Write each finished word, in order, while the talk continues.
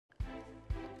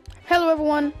Hello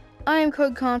everyone, I am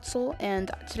Code Console,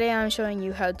 and today I'm showing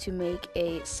you how to make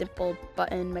a simple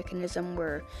button mechanism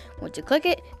where once you click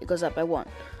it, it goes up by 1.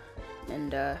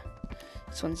 And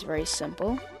this one's very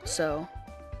simple. So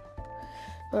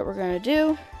what we're going to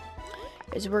do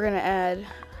is we're going to add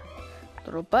a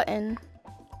little button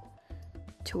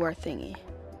to our thingy.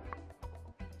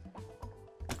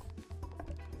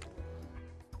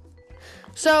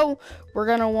 So we're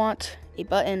going to want a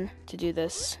button to do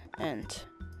this, and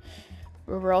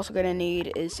what we're also going to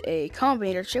need is a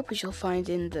Combinator chip, which you'll find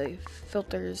in the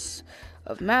filters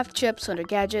of math chips under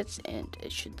gadgets, and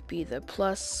it should be the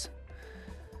plus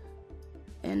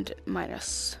and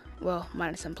minus. Well,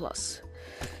 minus and plus.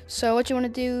 So what you want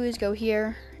to do is go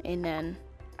here, and then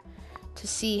to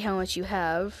see how much you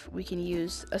have, we can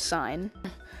use a sign.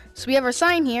 So we have our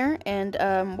sign here, and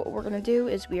what we're going to do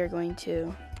is we are going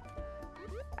to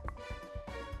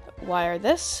wire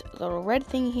this little red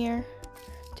thing here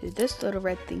to this little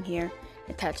red thing here,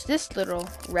 attach this little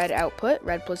red output,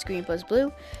 red plus green plus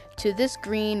blue, to this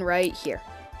green right here.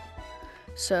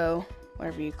 So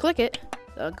whenever you click it,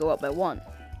 that'll go up by 1.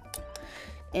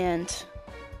 And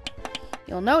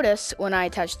you'll notice when I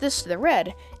attach this to the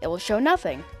red, it will show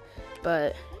nothing.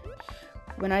 But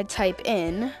when I type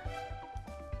in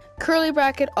curly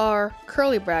bracket R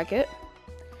curly bracket,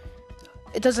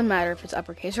 it doesn't matter if it's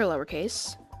uppercase or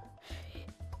lowercase.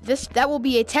 That will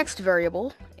be a text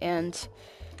variable, and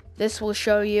this will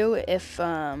show you if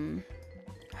how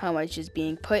much is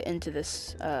being put into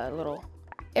this little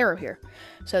arrow here.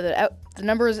 So the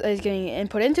number that is getting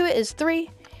input into it is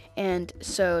 3, and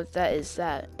so that is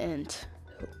that. And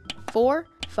 4,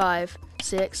 5,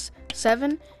 6,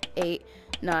 7, 8,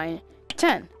 9,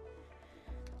 10.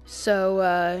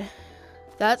 So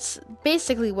that's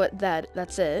basically what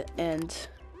that's it. And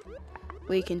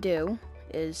what you can do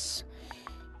is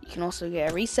you can also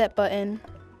get a reset button.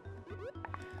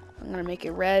 I'm gonna make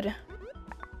it red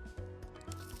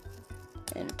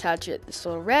and attach this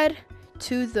little red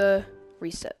to the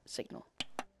reset signal.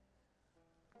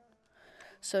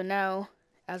 So now,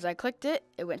 as I clicked it,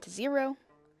 it went to 0,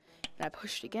 and I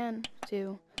pushed again.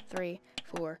 2, 3,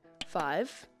 4,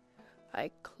 5.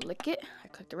 I click it. I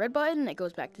click the red button. It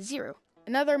goes back to 0.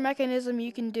 Another mechanism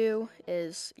you can do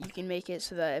is you can make it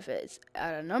so that if it's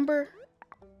at a number,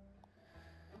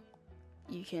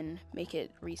 you can make it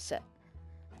reset.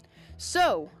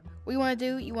 So what you want to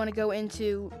do, you want to go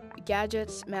into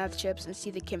gadgets, math chips, and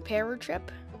see the comparer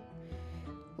chip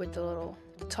with the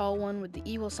tall one with the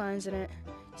equal signs in it.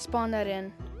 Spawn that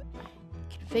in,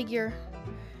 configure.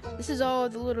 This is all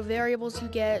the little variables you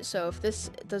get. So if this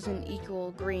doesn't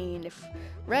equal green, if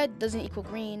red doesn't equal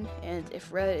green, and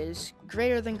if red is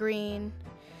greater than green,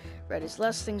 red is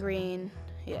less than green,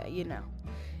 yeah, you know.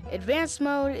 Advanced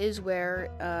mode is where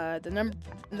the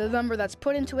number that's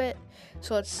put into it.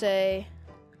 So let's say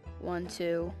 1,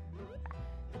 2.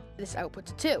 This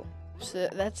outputs a 2. So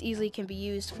that's easily can be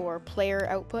used for player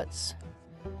outputs.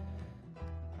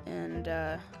 And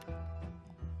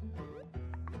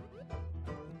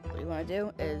what you want to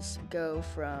do is go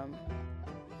from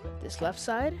this left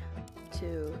side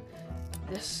to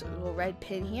this little red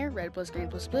pin here, red plus green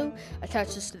plus blue.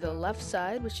 Attach this to the left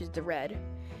side, which is the red.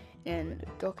 And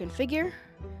go configure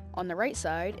on the right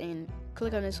side and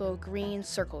click on this little green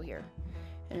circle here,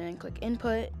 and then click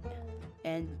input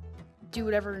and do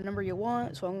whatever number you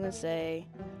want. So I'm going to say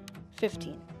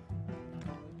 15.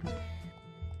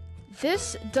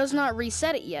 This does not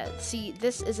reset it yet. See,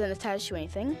 this isn't attached to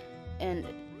anything, and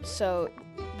so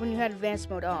when you had advanced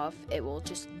mode off, it will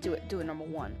just do a normal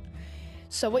 1.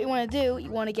 So what you want to do, you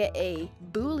want to get a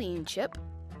Boolean chip.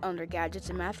 Under gadgets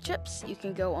and math chips, you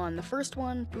can go on the first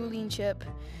one, Boolean chip,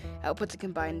 outputs a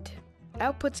combined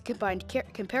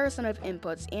comparison of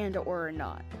inputs and or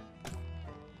not.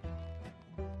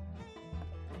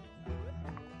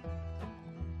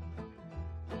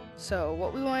 So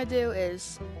what we want to do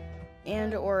is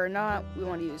and or not, we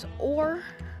want to use or.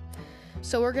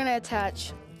 So we're going to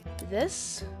attach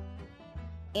this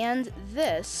and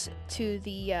this to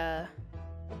the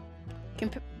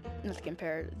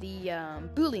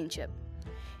Boolean chip.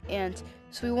 And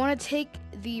so we want to take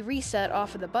the reset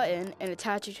off of the button and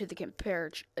attach it to the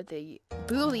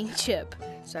Boolean chip.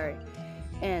 Sorry.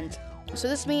 And so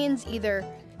this means either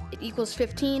it equals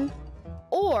 15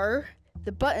 or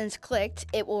the button's clicked,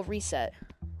 it will reset,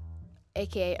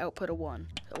 aka output a 1.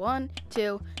 So 1,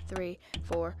 2, 3,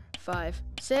 4, 5,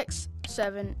 6,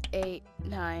 7, 8,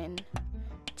 9,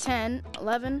 10,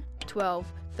 11, 12,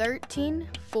 13,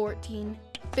 14,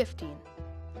 15.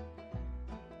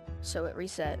 So it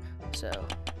reset. So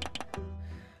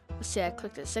let's say I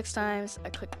clicked it 6 times, I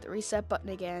clicked the reset button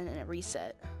again, and it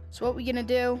reset. So what we're gonna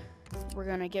do we're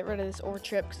gonna get rid of this over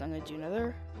trip because I'm gonna do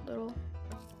another little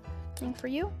thing for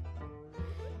you.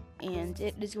 And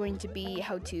it is going to be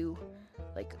how to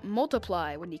like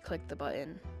multiply when you click the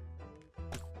button.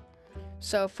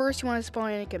 So first you want to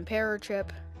spawn in a comparer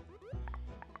chip.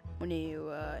 When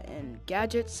you in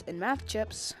gadgets and math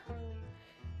chips,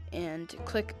 and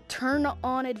click turn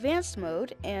on advanced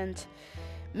mode and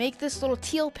make this little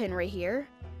teal pin right here.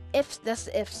 If that's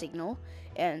the if signal,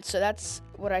 and so that's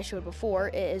what I showed before.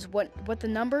 It is what the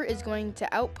number is going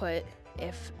to output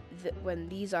if when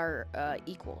these are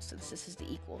equal, since this is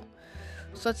the equal.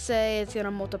 So let's say it's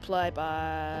gonna multiply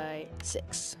by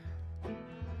 6.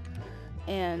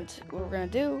 And what we're gonna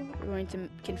do, we're going to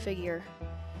configure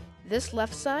this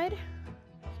left side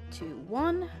to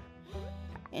 1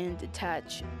 and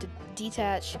detach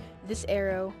this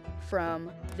arrow from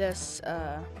this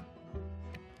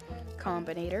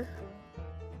combinator,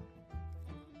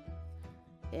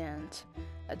 and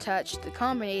attach the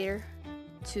combinator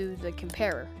to the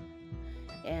comparer.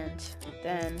 And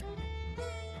then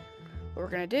what we're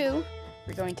going to do,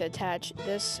 we're going to attach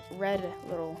this red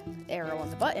little arrow on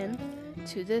the button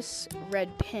to this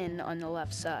red pin on the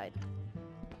left side.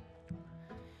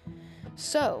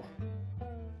 So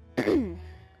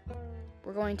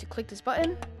we're going to click this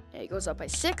button, and it goes up by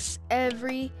 6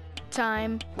 every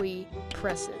time we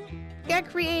press it. Get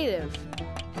creative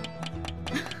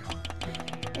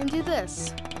and do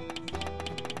this.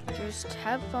 Just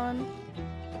have fun,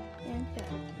 and yeah.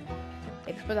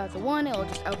 If you put out the 1, it'll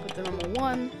just output the normal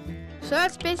 1. So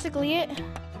that's basically it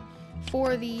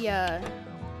for the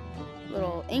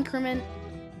little increment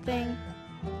thing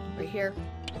right here.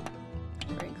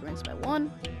 Where increments by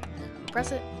 1.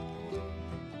 Press it.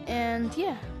 And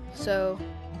yeah, so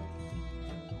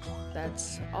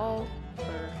that's all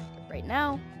for right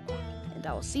now, and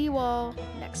I will see you all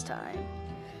next time.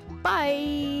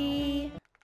 Bye!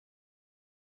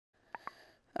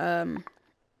 I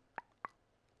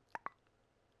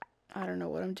don't know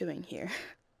what I'm doing here.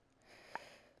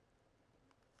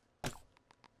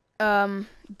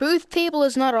 Booth table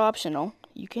is not optional.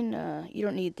 You can, you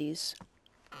don't need these.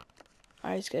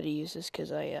 I just gotta use this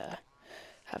because I,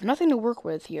 have nothing to work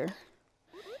with here.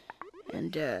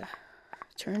 And,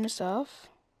 turn this off.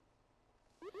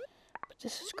 But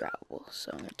this is grabbable,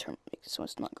 so I'm gonna make this so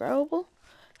it's not grabbable.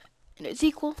 And it's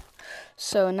equal.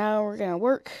 So now we're gonna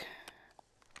work.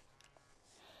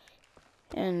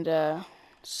 And,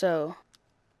 so,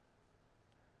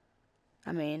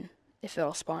 I mean, if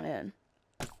it'll spawn in.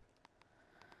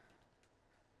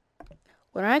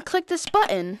 When I click this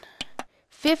button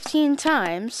 15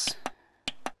 times,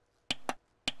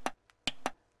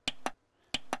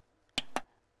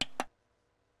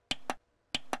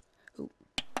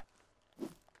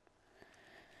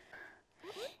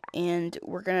 and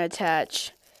we're gonna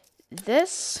attach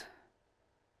this